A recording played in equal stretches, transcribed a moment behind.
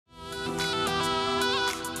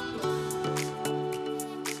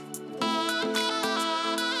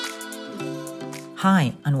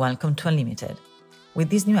Hi, and welcome to Unlimited.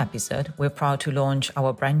 With this new episode, we're proud to launch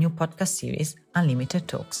our brand new podcast series, Unlimited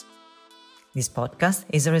Talks. This podcast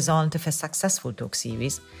is a result of a successful talk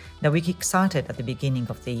series that we kickstarted at the beginning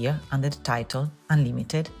of the year under the title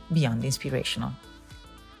Unlimited Beyond Inspirational.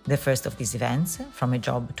 The first of these events, From a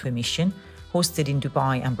Job to a Mission, hosted in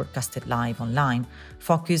Dubai and broadcasted live online,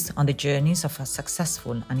 focused on the journeys of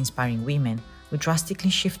successful and inspiring women who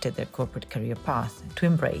drastically shifted their corporate career path to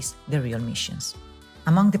embrace their real missions.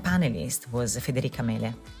 Among the panelists was Federica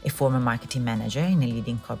Mele, a former marketing manager in a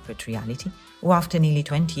leading corporate reality, who after nearly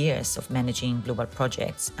 20 years of managing global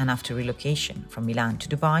projects and after relocation from Milan to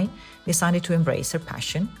Dubai, decided to embrace her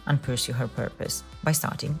passion and pursue her purpose by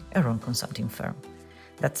starting her own consulting firm.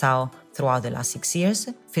 That's how, throughout the last 6 years,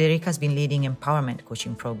 Federica has been leading empowerment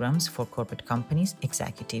coaching programs for corporate companies,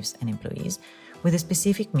 executives, and employees with a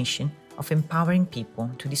specific mission of empowering people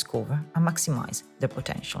to discover and maximize their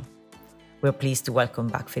potential. We're pleased to welcome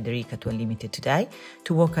back Federica to Unlimited today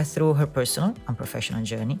to walk us through her personal and professional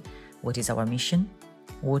journey. What is our mission?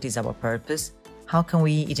 What is our purpose? How can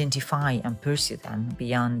we identify and pursue them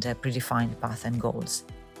beyond predefined paths and goals?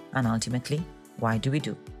 And ultimately, why do we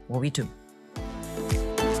do what we do?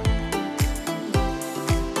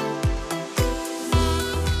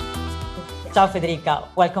 Ciao Federica,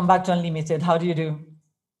 welcome back to Unlimited. How do you do?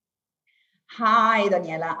 Hi,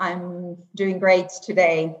 Daniela. I'm doing great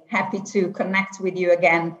today. Happy to connect with you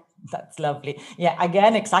again. That's lovely. Yeah,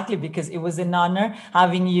 again, exactly, because it was an honor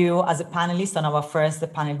having you as a panelist on our first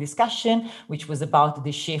panel discussion, which was about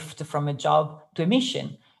the shift from a job to a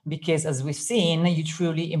mission, because as we've seen, you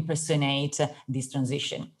truly impersonate this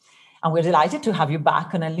transition. And we're delighted to have you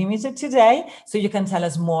back on Unlimited today, so you can tell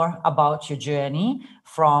us more about your journey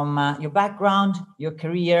from your background, your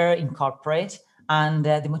career in corporate, and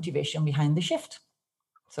the motivation behind the shift.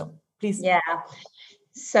 So please. Yeah.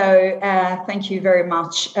 So thank you very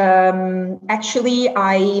much. Actually,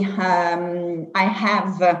 I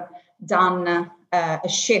have done a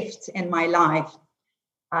shift in my life.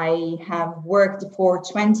 I have worked for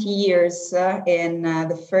 20 years in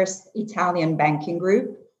the first Italian banking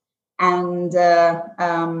group. And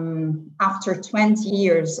after 20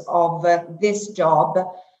 years of this job,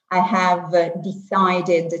 I have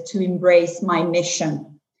decided to embrace my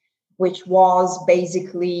mission, which was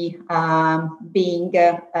basically being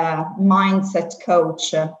a mindset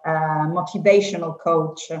coach, a motivational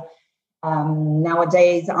coach.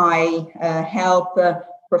 Nowadays, I help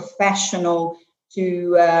professionals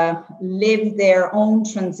to live their own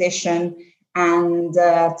transition and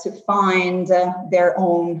to find their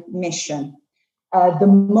own mission. The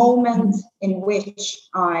moment in which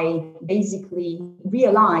I basically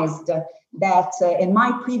realized that in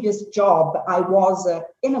my previous job, I was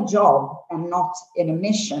in a job and not in a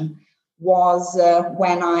mission was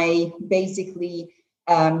when I basically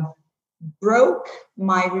broke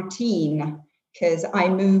my routine, because I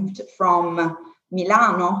moved from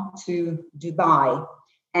Milano to Dubai.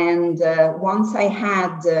 And once I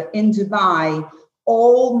had in Dubai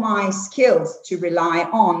all my skills to rely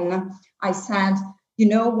on, I said, you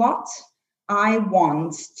know what? I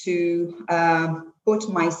want to put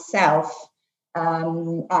myself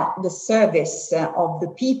at the service of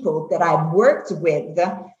the people that I've worked with,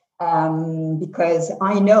 because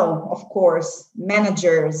I know, of course,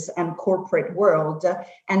 managers and corporate world,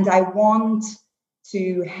 and I want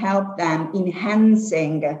to help them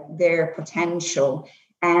enhancing their potential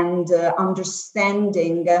and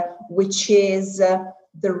understanding which is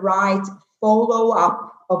the right follow-up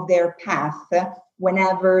of their path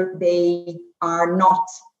whenever they are not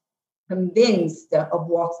convinced of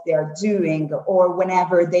what they're doing, or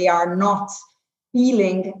whenever they are not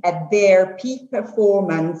feeling at their peak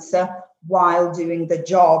performance while doing the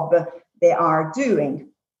job they are doing.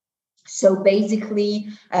 So basically,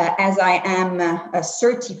 as I am a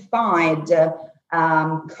certified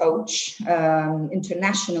coach,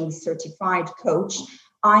 internationally certified coach,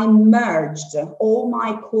 I merged all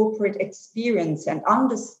my corporate experience and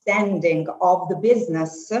understanding of the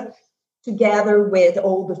business together with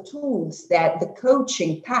all the tools that the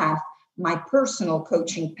coaching path, my personal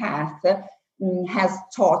coaching path, has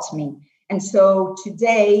taught me. And so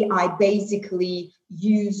today I basically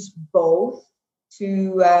use both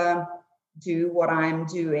to do what I'm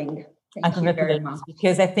doing. Thank you very much.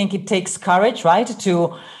 Because I think it takes courage, right,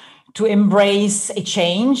 to embrace a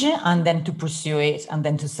change and then to pursue it and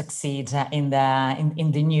then to succeed in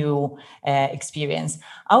the new experience.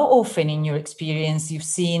 How often in your experience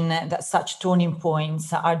you've seen that such turning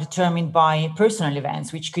points are determined by personal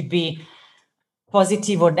events, which could be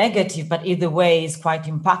positive or negative, but either way is quite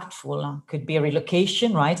impactful? Could be a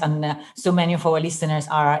relocation, right? And so many of our listeners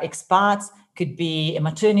are expats, could be a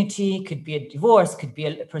maternity, could be a divorce, could be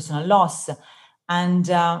a personal loss. And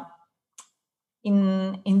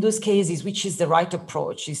in those cases, which is the right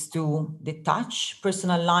approach? Is to detach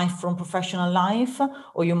personal life from professional life,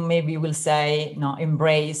 or you maybe will say, no,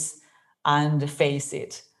 embrace and face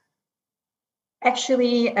it?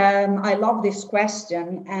 Actually, I love this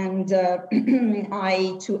question, and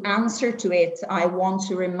to answer to it, I want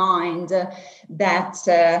to remind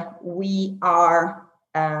that we are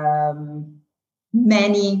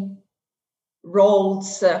many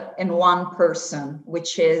roles in one person,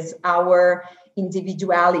 which is our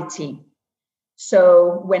individuality.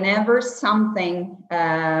 So whenever something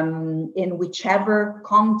in whichever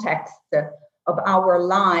context of our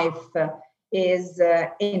life is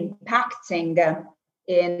impacting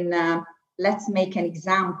in, let's make an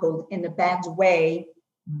example, in a bad way,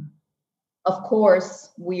 of course,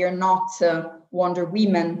 we are not Wonder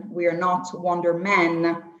Women, we are not Wonder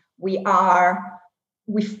Men, we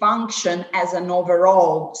function as an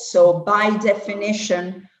overall. So by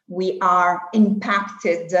definition, we are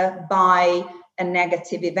impacted by a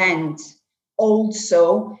negative event.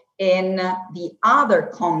 Also in the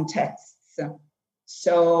other contexts.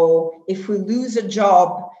 So if we lose a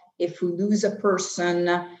job, if we lose a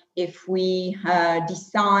person, if we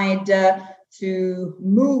decide to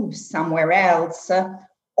move somewhere else,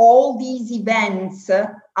 all these events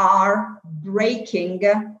are breaking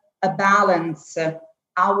a balance,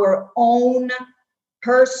 our own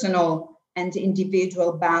personal and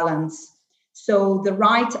individual balance. So the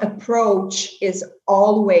right approach is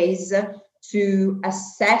always to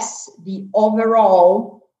assess the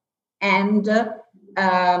overall and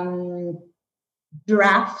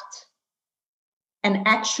draft an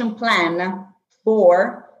action plan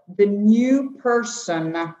for the new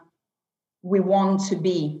person we want to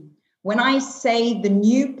be. When I say the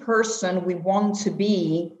new person we want to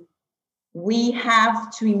be, we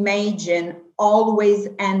have to imagine always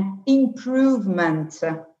an improvement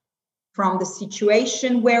from the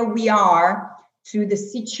situation where we are to the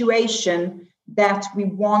situation that we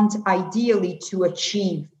want ideally to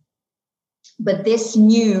achieve. But this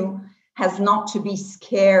new has not to be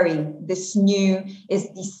scary. This new is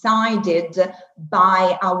decided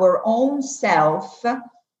by our own self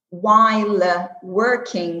while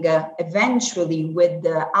working eventually with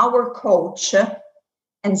our coach.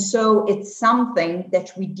 And so it's something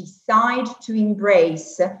that we decide to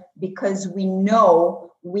embrace because we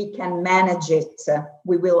know we can manage it.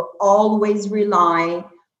 We will always rely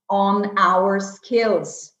on our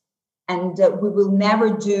skills, and we will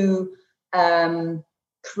never do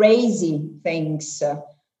crazy things,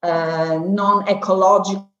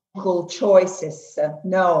 non-ecological choices.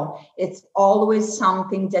 No, it's always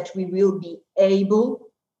something that we will be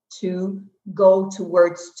able to go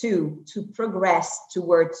towards to progress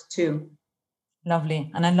towards to. Lovely.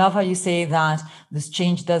 And I love how you say that this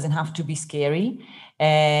change doesn't have to be scary.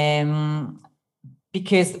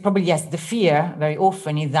 Because probably, yes, the fear very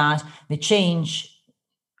often is that the change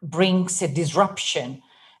brings a disruption.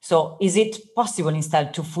 So is it possible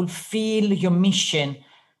instead to fulfill your mission,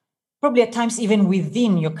 probably at times even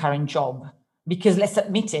within your current job? Because let's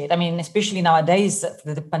admit it, I mean, especially nowadays,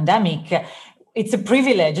 the pandemic, it's a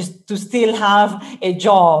privilege to still have a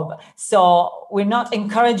job. So we're not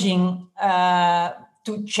encouraging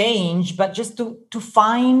to change, but just to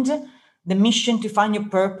find the mission, to find your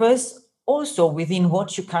purpose also within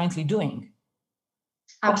what you're currently doing.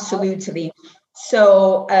 Absolutely.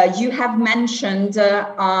 So you have mentioned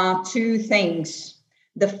two things,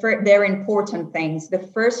 they're important things. The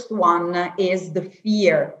first one is the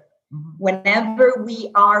fear. Whenever we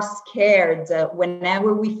are scared,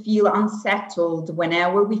 whenever we feel unsettled,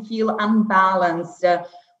 whenever we feel unbalanced,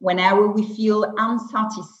 whenever we feel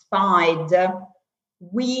unsatisfied,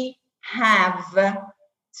 we have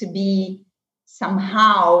to be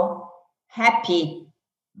somehow happy,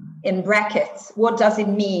 in brackets. What does it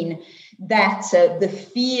mean? That the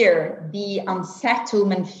fear, the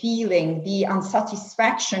unsettlement feeling, the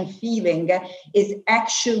unsatisfaction feeling is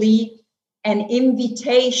actually an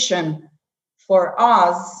invitation for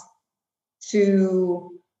us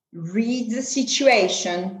to read the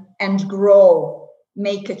situation and grow,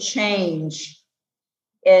 make a change.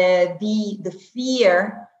 The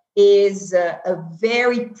fear is a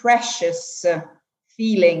very precious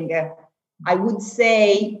feeling. I would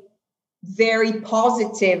say very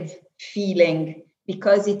positive feeling,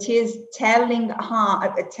 because it is telling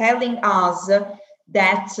us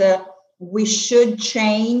that we should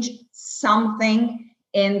change something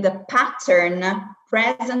in the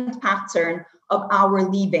present pattern of our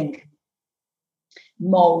living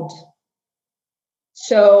mode.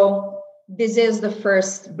 So this is the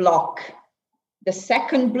first block. The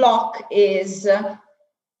second block is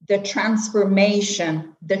the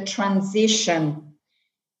transformation, the transition.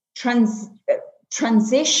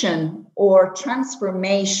 Transition or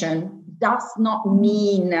transformation does not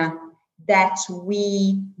mean that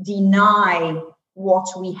we deny what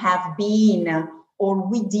we have been, or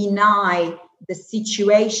we deny the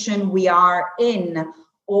situation we are in,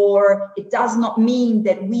 or it does not mean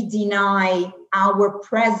that we deny our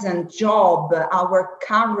present job, our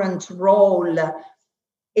current role.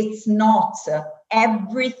 It's not.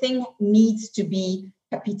 Everything needs to be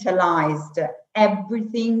capitalized.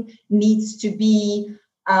 Everything needs to be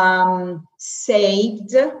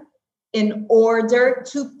saved in order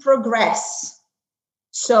to progress.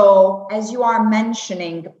 So, as you are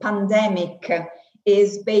mentioning, pandemic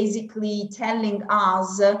is basically telling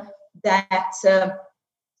us that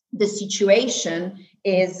the situation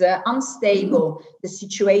is unstable. The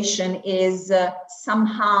situation is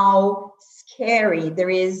somehow scary. There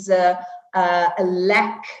is a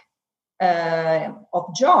lack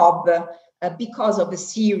of job because of a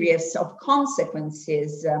series of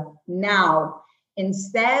consequences. Now,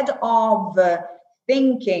 instead of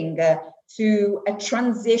thinking to a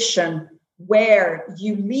transition where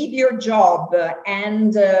you leave your job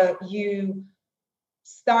and you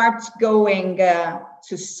start going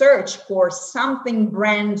to search for something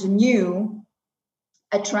brand new,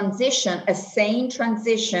 a transition, a sane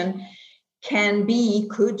transition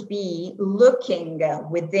could be looking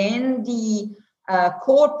within the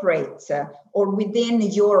corporate or within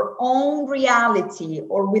your own reality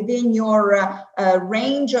or within your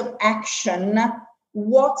range of action.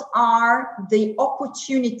 What are the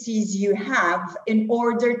opportunities you have in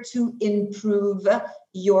order to improve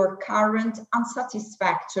your current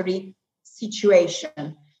unsatisfactory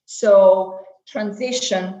situation? So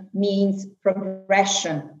transition means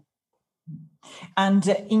progression. And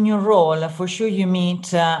in your role, for sure, you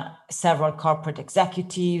meet several corporate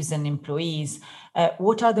executives and employees.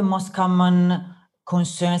 What are the most common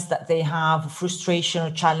concerns that they have, frustration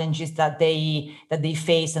or challenges that they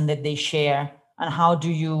face and that they share? And how do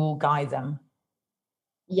you guide them?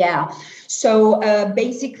 Yeah, so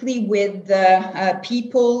basically with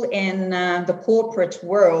people in the corporate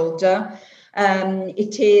world,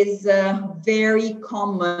 it is very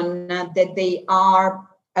common that they are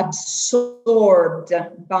absorbed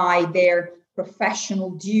by their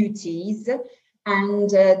professional duties and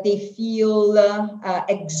they feel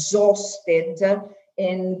exhausted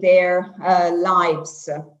in their lives,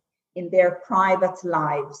 in their private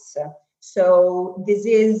lives. So this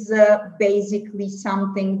is basically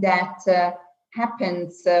something that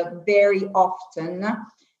happens very often,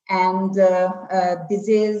 and this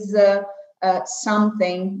is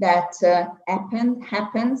something that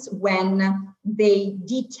happens when they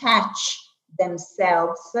detach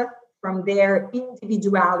themselves from their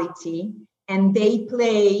individuality and they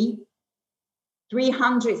play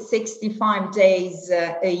 365 days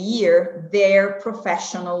a year their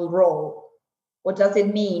professional role. What does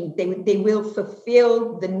it mean? They will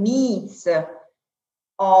fulfill the needs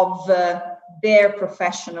of their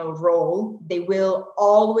professional role. They will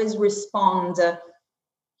always respond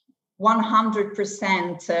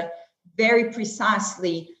 100% very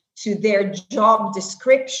precisely to their job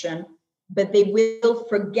description, but they will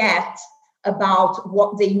forget about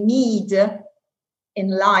what they need in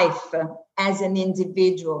life as an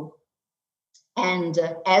individual. And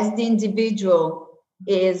as the individual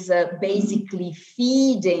is basically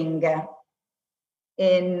feeding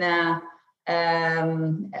in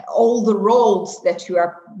all the roles that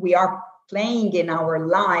we are playing in our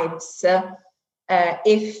lives,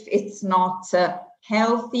 if it's not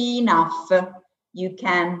healthy enough, you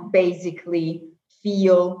can basically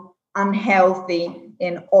feel unhealthy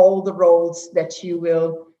in all the roles that you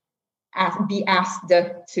will be asked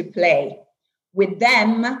to play. With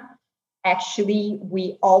them, actually,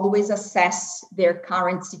 we always assess their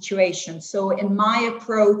current situation. So in my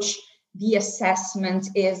approach, the assessment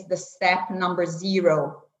is the step number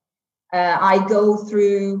 0. I go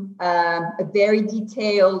through a very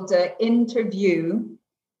detailed interview,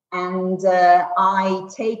 and I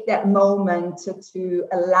take that moment to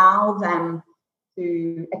allow them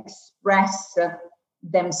to express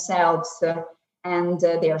themselves and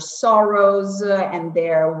their sorrows and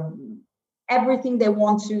their everything they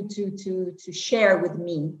want to share with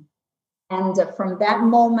me. And from that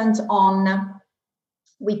moment on,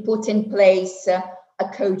 we put in place a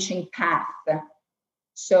coaching path.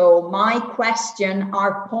 So my questions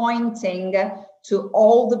are pointing to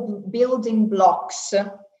all the building blocks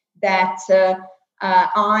that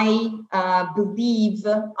I believe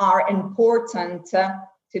are important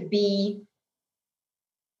to be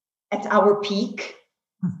at our peak.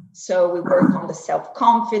 So we work on the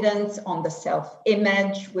self-confidence, on the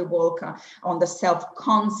self-image, we work on the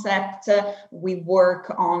self-concept, we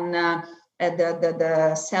work on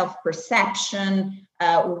the self-perception,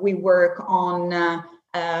 we work on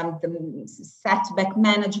the setback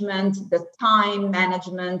management, the time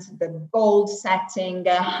management, the goal setting,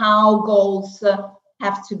 how goals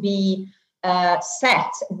have to be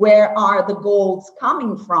set, where are the goals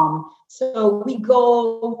coming from. So we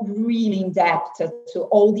go really in depth to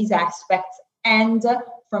all these aspects, and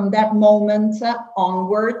from that moment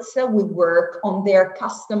onwards, we work on their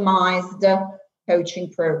customized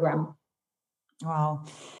coaching program. Wow.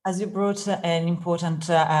 As you brought an important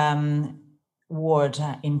word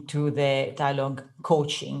into the dialogue,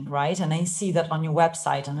 coaching, right? And I see that on your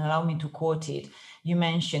website, and allow me to quote it. You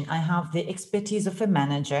mentioned, I have the expertise of a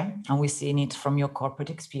manager, and we've seen it from your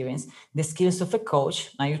corporate experience, the skills of a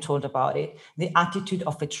coach, now you told about it, the attitude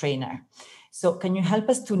of a trainer. So can you help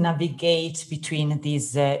us to navigate between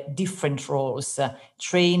these different roles,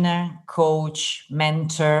 trainer, coach,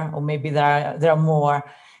 mentor, or maybe there are more?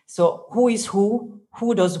 So who is who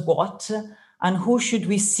does what, and who should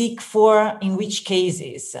we seek for in which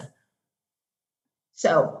cases?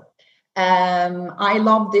 So I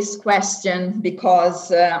love this question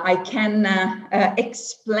because I can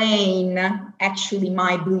explain actually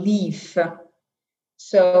my belief.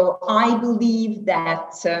 So I believe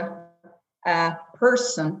that a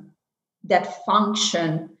person that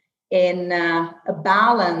function in a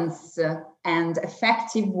balanced and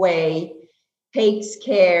effective way takes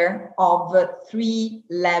care of 3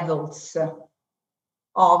 levels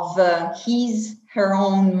of her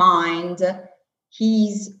own mind,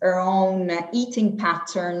 her own eating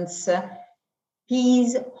patterns,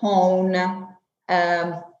 his own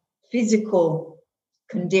physical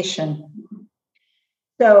condition.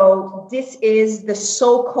 So this is the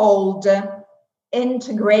so-called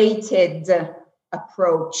integrated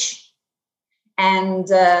approach. And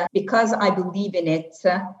because I believe in it,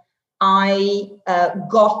 I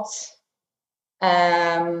got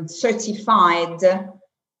certified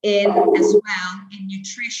as well in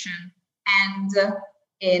nutrition and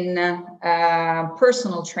in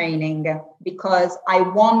personal training, because I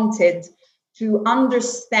wanted to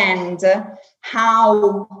understand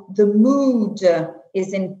how the mood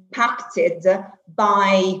is impacted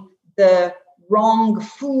by the wrong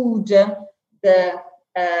food, and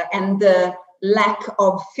the lack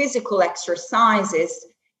of physical exercises,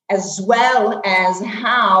 as well as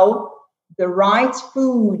how the right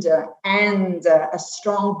food and a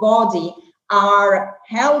strong body are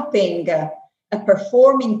helping a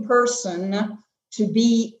performing person to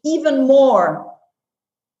be even more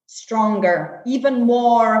stronger, even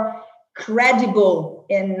more credible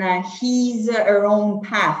in his or her own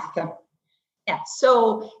path. Yeah,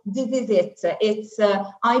 so this is it. It's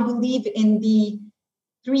I believe in the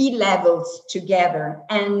 3 levels together,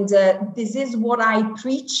 and this is what I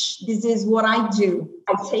preach. This is what I do.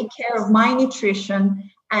 I take care of my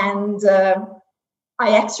nutrition, and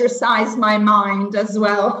I exercise my mind as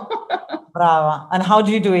well. Brava. And how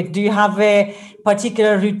do you do it? Do you have a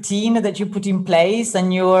particular routine that you put in place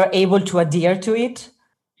and you're able to adhere to it?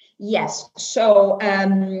 Yes. So,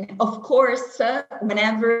 of course,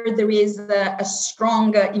 whenever there is a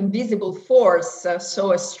strong invisible force,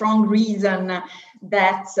 so a strong reason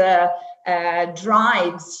that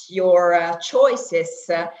drives your choices,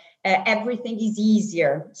 everything is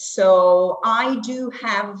easier. So I do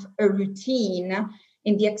have a routine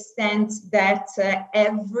in the extent that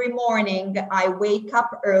every morning I wake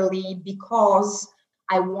up early because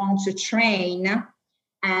I want to train.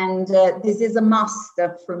 And this is a must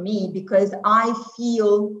for me because I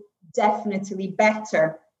feel definitely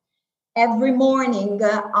better. Every morning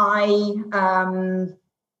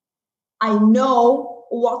I know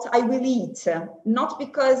what I will eat, not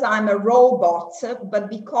because I'm a robot, but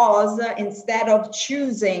because instead of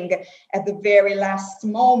choosing at the very last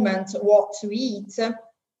moment what to eat,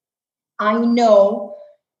 I know,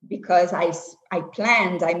 because I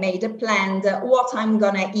made a plan what I'm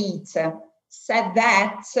gonna eat. Said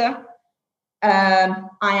that, I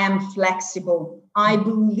am flexible. I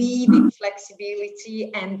believe in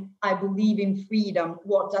flexibility and I believe in freedom.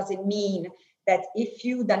 What does it mean? That if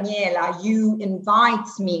you, Daniela, you invite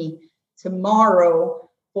me tomorrow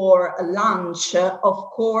for a lunch,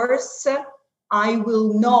 of course, I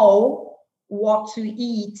will know what to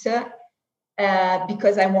eat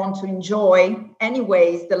because I want to enjoy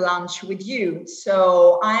anyways the lunch with you.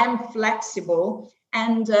 So I am flexible,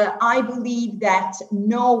 and I believe that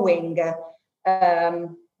knowing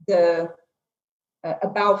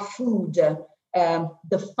about food,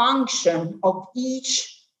 the function of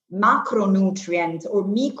each macronutrient or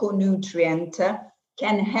micronutrient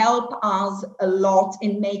can help us a lot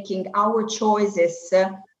in making our choices,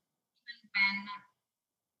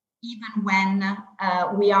 even when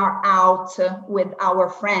we are out with our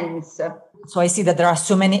friends. So I see that there are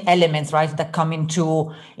so many elements, right, that come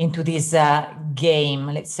into this game,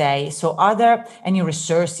 let's say. So are there any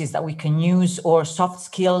resources that we can use or soft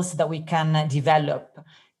skills that we can develop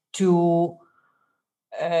to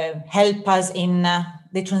help us in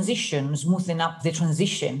the transition, smoothing up the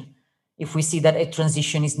transition, if we see that a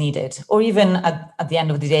transition is needed, or even at the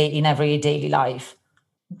end of the day in every daily life?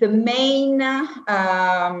 The main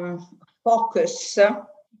focus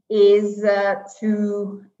is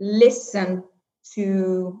to listen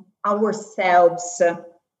to ourselves.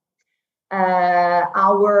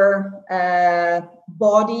 Our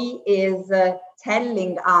body is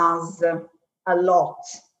telling us a lot.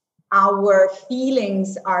 Our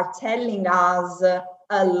feelings are telling us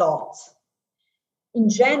a lot. In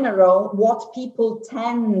general, what people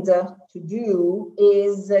tend to do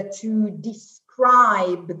is to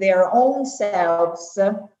describe their own selves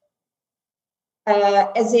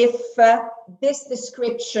as if this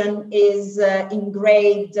description is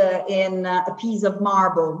engraved in a piece of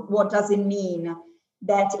marble. What does it mean?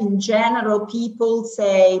 That in general, people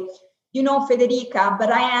say, you know, Federica,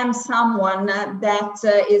 but I am someone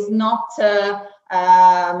that is not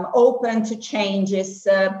open to changes,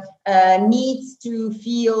 needs to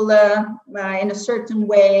feel in a certain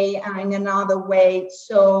way and in another way.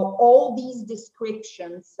 So all these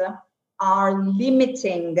descriptions are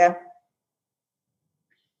limiting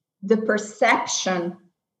the perception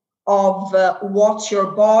of what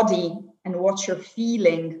your body and what you're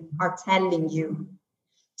feeling are telling you.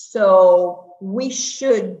 So we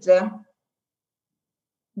should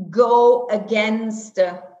go against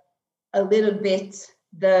a little bit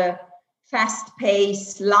the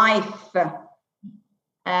fast-paced life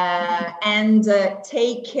and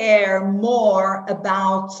take care more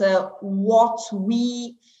about what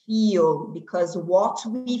we feel, because what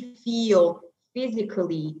we feel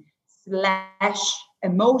physically /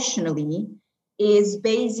 emotionally is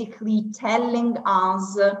basically telling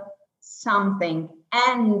us something.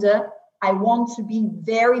 And I want to be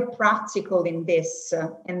very practical in this,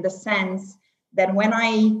 in the sense that when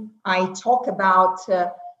I talk about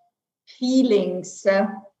feelings,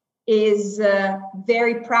 is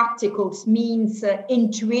very practical. It means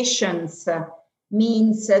intuitions,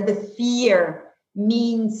 means the fear,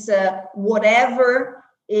 means whatever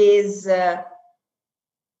is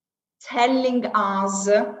telling us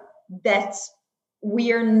that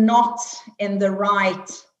we're not in the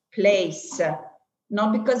right place,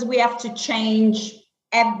 not because we have to change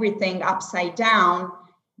everything upside down,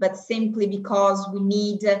 but simply because we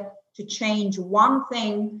need to change one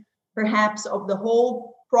thing, perhaps of the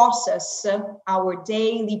whole process, our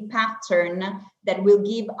daily pattern that will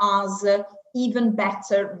give us even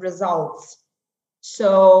better results.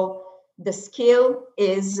 So the skill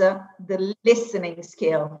is the listening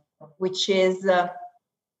skill, which is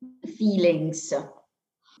feelings.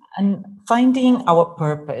 And finding our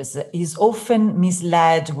purpose is often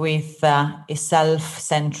misled with a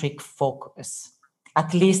self-centric focus.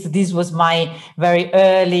 At least this was my very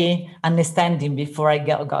early understanding before I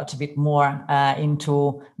got a bit more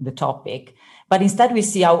into the topic. But instead, we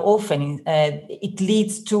see how often it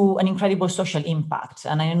leads to an incredible social impact.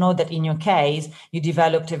 And I know that in your case, you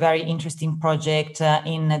developed a very interesting project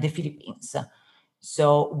in the Philippines.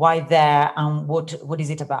 So why there, and what is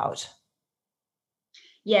it about?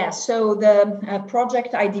 Yeah, so the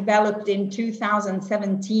project I developed in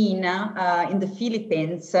 2017 in the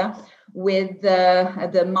Philippines with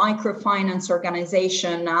the microfinance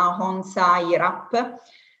organization Honsa Irap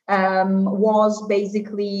was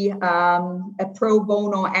basically a pro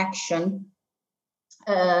bono action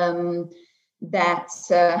that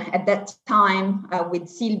at that time with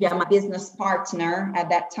Silvia, my business partner at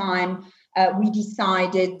that time, we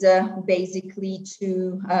decided basically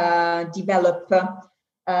to develop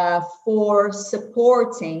for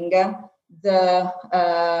supporting the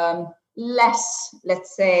less,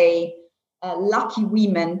 let's say, lucky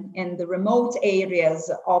women in the remote areas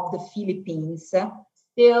of the Philippines,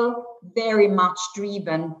 still very much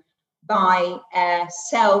driven by a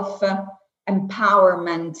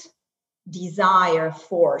self-empowerment desire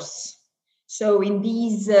force. So in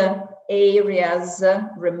these areas,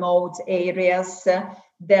 remote areas,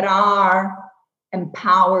 there are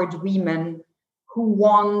empowered women who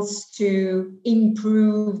wants to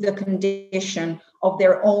improve the condition of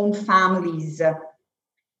their own families.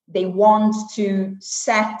 They want to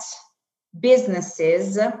set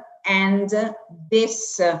businesses, and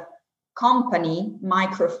this company,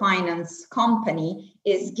 microfinance company,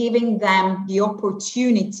 is giving them the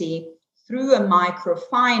opportunity through a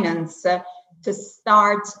microfinance to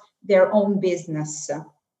start their own business.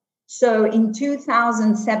 So in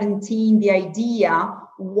 2017, the idea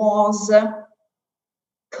was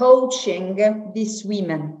coaching these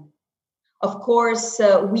women. Of course,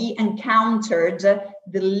 we encountered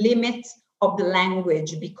the limit of the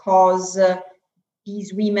language because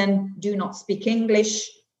these women do not speak English.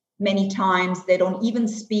 Many times they don't even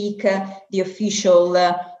speak the official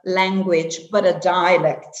language, but a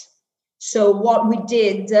dialect. So what we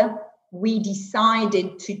did, we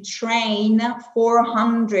decided to train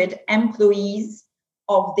 400 employees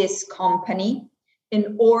of this company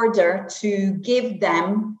in order to give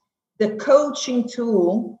them the coaching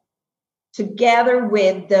tool together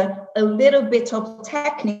with a little bit of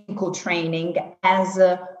technical training, as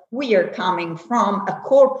we are coming from a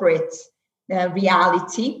corporate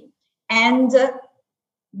reality, and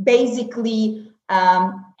basically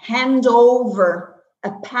hand over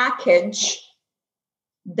a package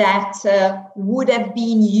that would have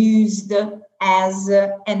been used as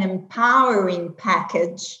an empowering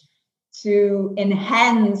package to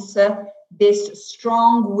enhance this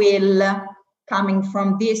strong will coming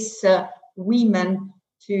from these women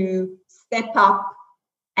to step up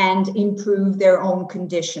and improve their own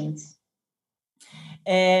conditions.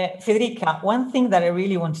 Federica, one thing that I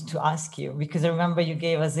really wanted to ask you, because I remember you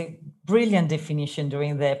gave us a brilliant definition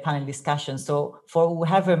during the panel discussion. So for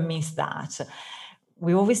whoever missed that,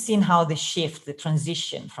 we've always seen how the shift, the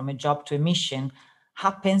transition from a job to a mission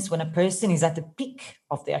happens when a person is at the peak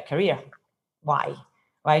of their career. Why?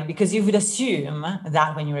 Right? Because you would assume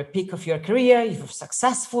that when you're at the peak of your career, you're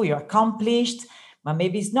successful, you're accomplished, but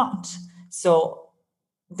maybe it's not. So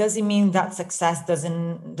does it mean that success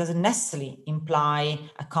doesn't necessarily imply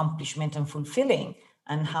accomplishment and fulfilling?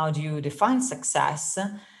 And how do you define success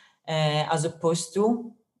as opposed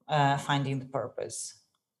to finding the purpose?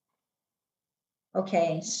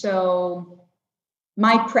 Okay, so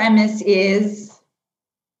my premise is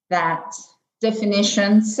that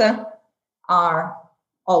definitions are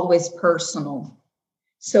always personal.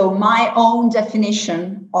 So my own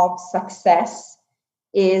definition of success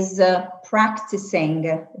is practicing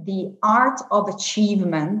the art of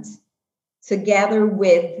achievement together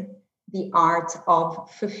with the art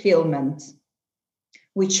of fulfillment,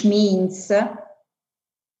 which means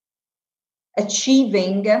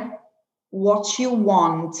achieving what you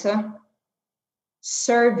want,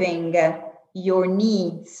 serving your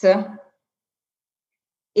needs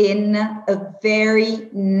in a very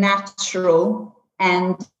natural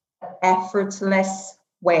and effortless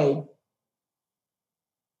way.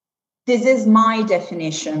 This is my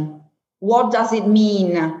definition. What does it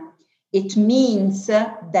mean? It means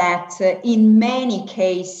that in many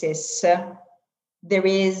cases, there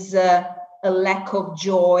is a lack of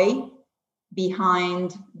joy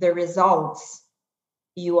behind the results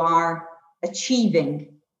you are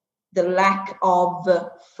achieving, the lack of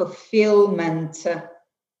fulfillment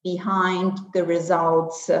behind the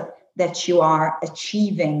results that you are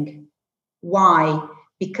achieving. Why?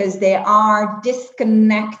 Because they are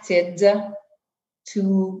disconnected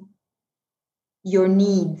to your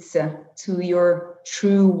needs, to your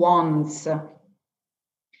true wants.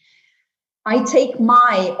 I take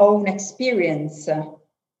my own experience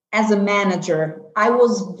as a manager. I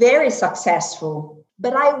was very successful,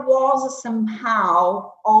 but I was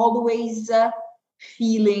somehow always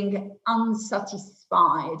feeling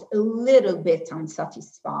unsatisfied, a little bit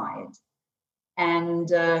unsatisfied. And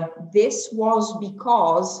this was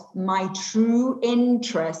because my true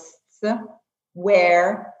interests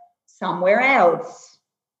were somewhere else.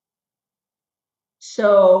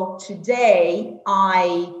 So today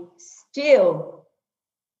I still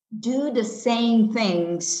do the same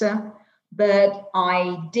things, but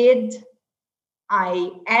I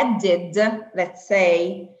added, let's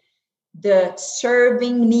say, the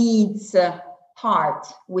serving needs part,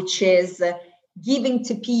 which is giving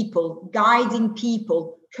to people, guiding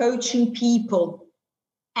people, coaching people,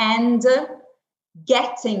 and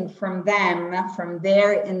getting from them, from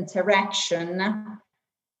their interaction,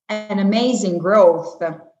 an amazing growth,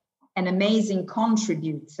 an amazing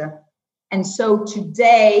contributor. And so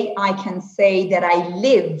today I can say that I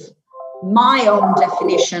live my own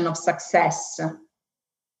definition of success.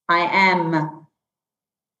 I am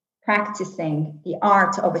practicing the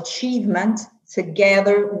art of achievement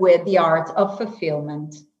together with the art of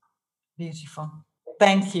fulfillment. Beautiful.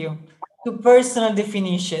 Thank you. Two personal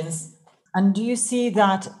definitions. And do you see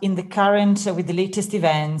that in the current, with the latest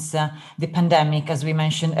events, the pandemic, as we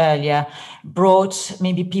mentioned earlier, brought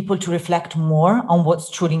maybe people to reflect more on what's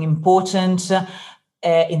truly important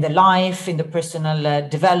in the life, in the personal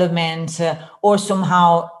development, or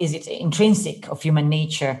somehow is it intrinsic of human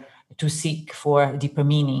nature to seek for deeper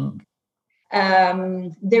meaning?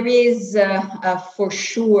 There is for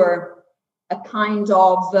sure a kind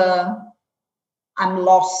of I'm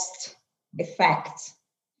lost effect.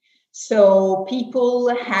 So people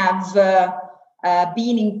have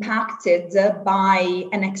been impacted by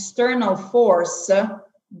an external force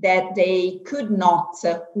that we could not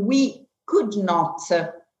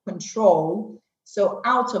control. So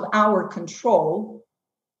out of our control,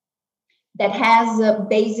 that has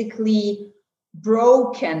basically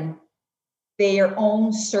broken their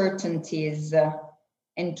own certainties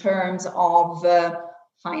in terms of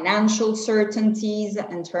financial certainties,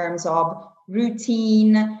 in terms of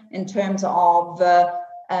routine, in terms of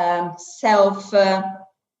self-image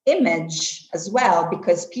as well,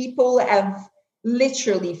 because people have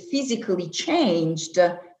literally physically changed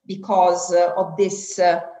because of this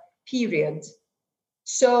period.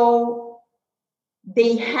 So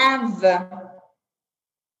they have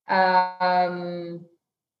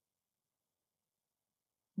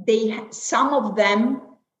some of them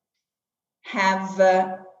have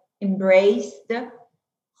embraced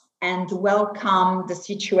and welcomed the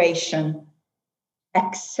situation,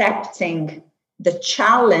 accepting the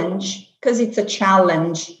challenge, because it's a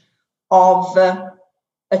challenge of a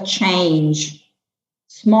change,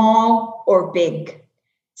 small or big.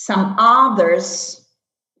 Some others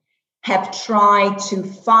have tried to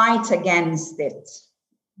fight against it.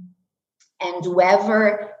 And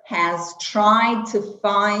whoever has tried to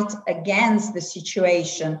fight against the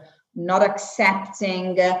situation, not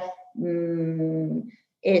accepting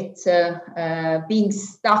it being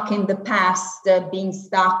stuck in the past, being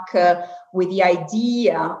stuck with the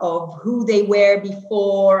idea of who they were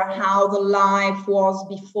before, how the life was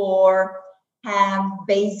before, have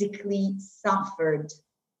basically suffered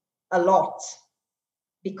a lot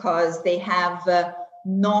because they have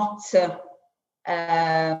not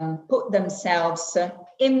put themselves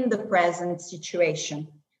in the present situation.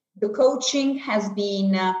 The coaching has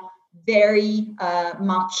been very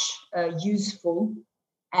much useful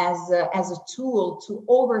as a tool to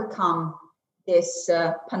overcome this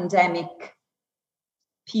pandemic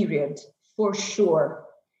period, for sure.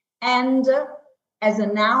 And as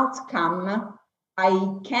an outcome,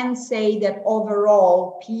 I can say that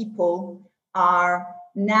overall people are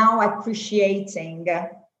now appreciating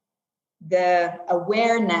the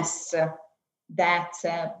awareness that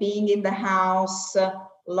being in the house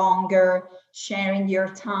longer, sharing your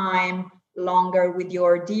time longer with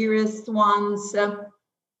your dearest ones,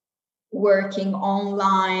 working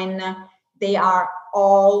online, they are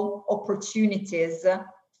all opportunities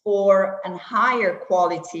for a higher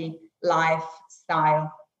quality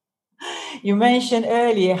lifestyle. You mentioned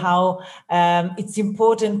earlier how it's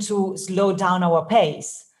important to slow down our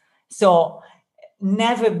pace. So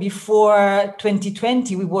never before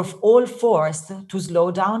 2020, we were all forced to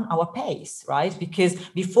slow down our pace, right? Because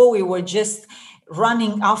before we were just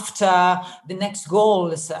running after the next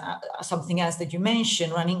goals, something else that you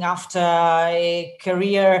mentioned, running after a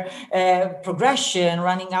career progression,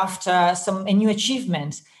 running after a new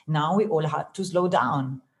achievement. Now we all had to slow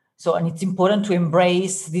down. So, and it's important to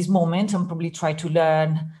embrace this moment and probably try to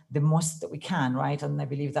learn the most that we can, right? And I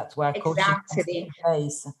believe that's where coaching comes into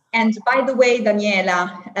place. And by the way,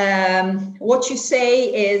 Daniela, what you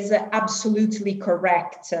say is absolutely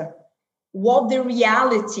correct. What the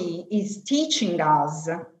reality is teaching us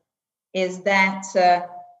is that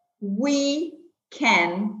we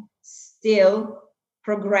can still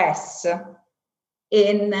progress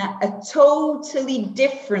in a totally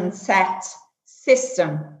different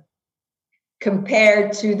system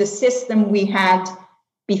compared to the system we had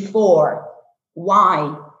before.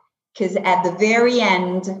 Why? Because at the very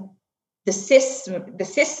end, the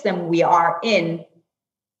system we are in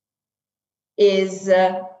is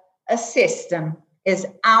a system, is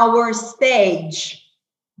our stage.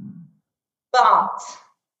 But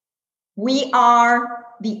we are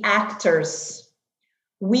the actors.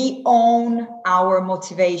 We own our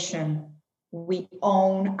motivation. We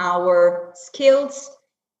own our skills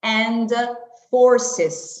and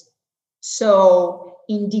forces. So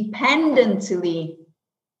independently,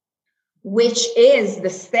 which is the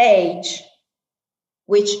stage,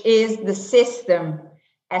 which is the system,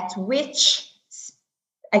 at which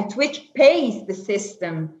pace the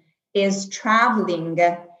system is traveling,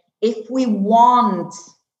 if we want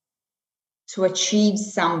to achieve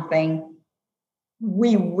something,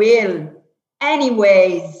 we will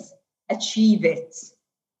anyways achieve it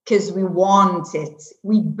because we want it.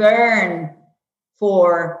 We burn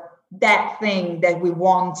for that thing that we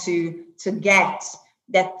want to get,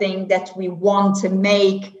 that thing that we want to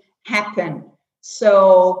make happen.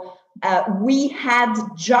 So we had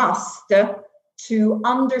just to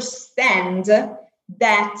understand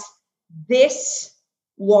that this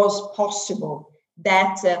was possible,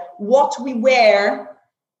 that what we were,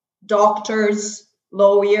 doctors,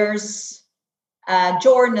 lawyers,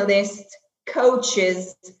 journalists,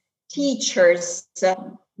 coaches, teachers,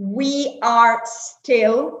 we are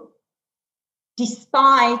still,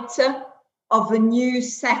 despite of a new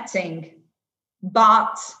setting.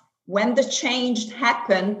 But when the change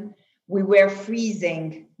happened, we were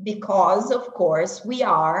freezing because, of course, we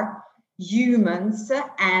are humans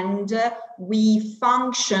and we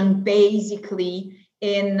function basically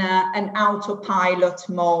in an autopilot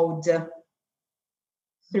mode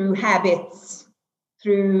through habits,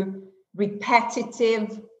 through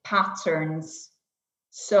repetitive patterns.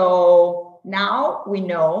 So now we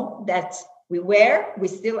know that we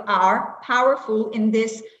still are powerful in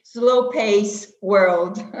this slow pace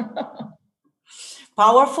world.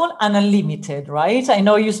 Powerful and unlimited, right? I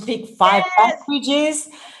know you speak 5 languages,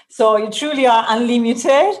 so you truly are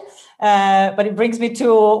unlimited. But it brings me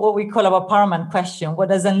to what we call our paramount question. What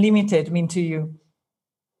does unlimited mean to you?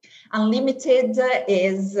 Unlimited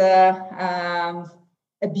is a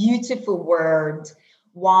beautiful word.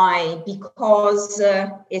 Why? Because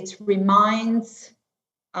it reminds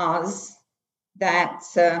us that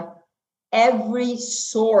every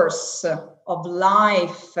source of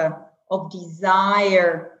life, of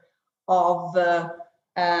desire, of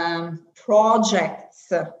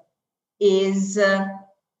projects is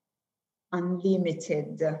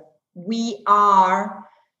unlimited. We are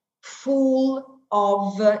full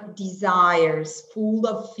of desires, full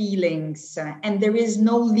of feelings, and there is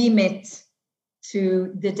no limit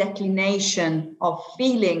to the declination of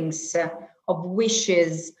feelings, of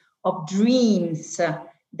wishes, of dreams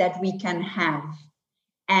that we can have.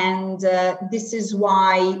 And this is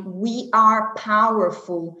why we are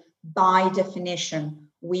powerful by definition.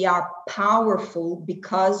 We are powerful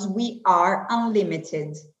because we are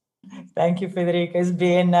unlimited. Thank you, Federica. It's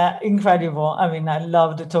been incredible. I mean, I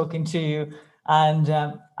loved talking to you. And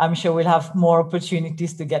I'm sure we'll have more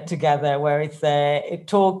opportunities to get together, where it's a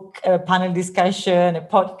talk, a panel discussion, a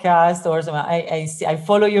podcast, or something. I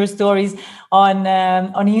follow your stories on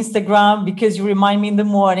Instagram because you remind me in the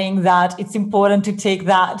morning that it's important to take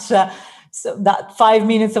that 5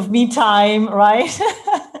 minutes of me time, right?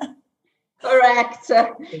 Correct.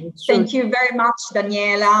 Thank you very much,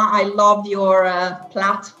 Daniela. I love your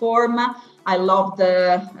platform. I love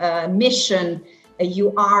the mission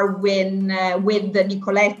you are with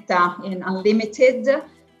Nicoletta in Unlimited.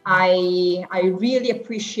 I really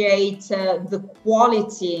appreciate the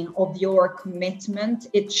quality of your commitment.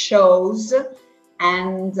 It shows,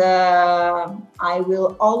 and I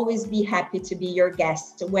will always be happy to be your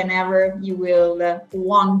guest whenever you will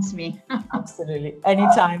want me. Absolutely.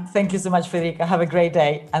 Anytime. Thank you so much, Federica. Have a great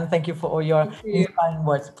day. And thank you for all your inspiring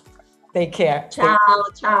words. Take care. Ciao,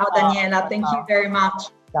 ciao, Daniela. Thank you very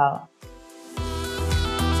much. Ciao.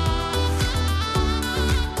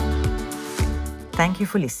 Thank you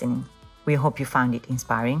for listening. We hope you found it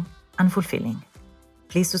inspiring and fulfilling.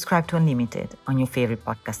 Please subscribe to Unlimited on your favorite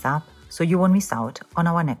podcast app so you won't miss out on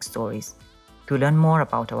our next stories. To learn more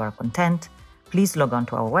about our content, please log on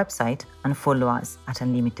to our website and follow us at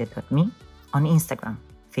unlimited.me on Instagram,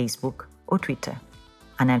 Facebook, or Twitter,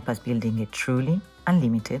 and help us building a truly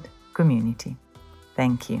unlimited community.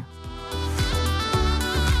 Thank you.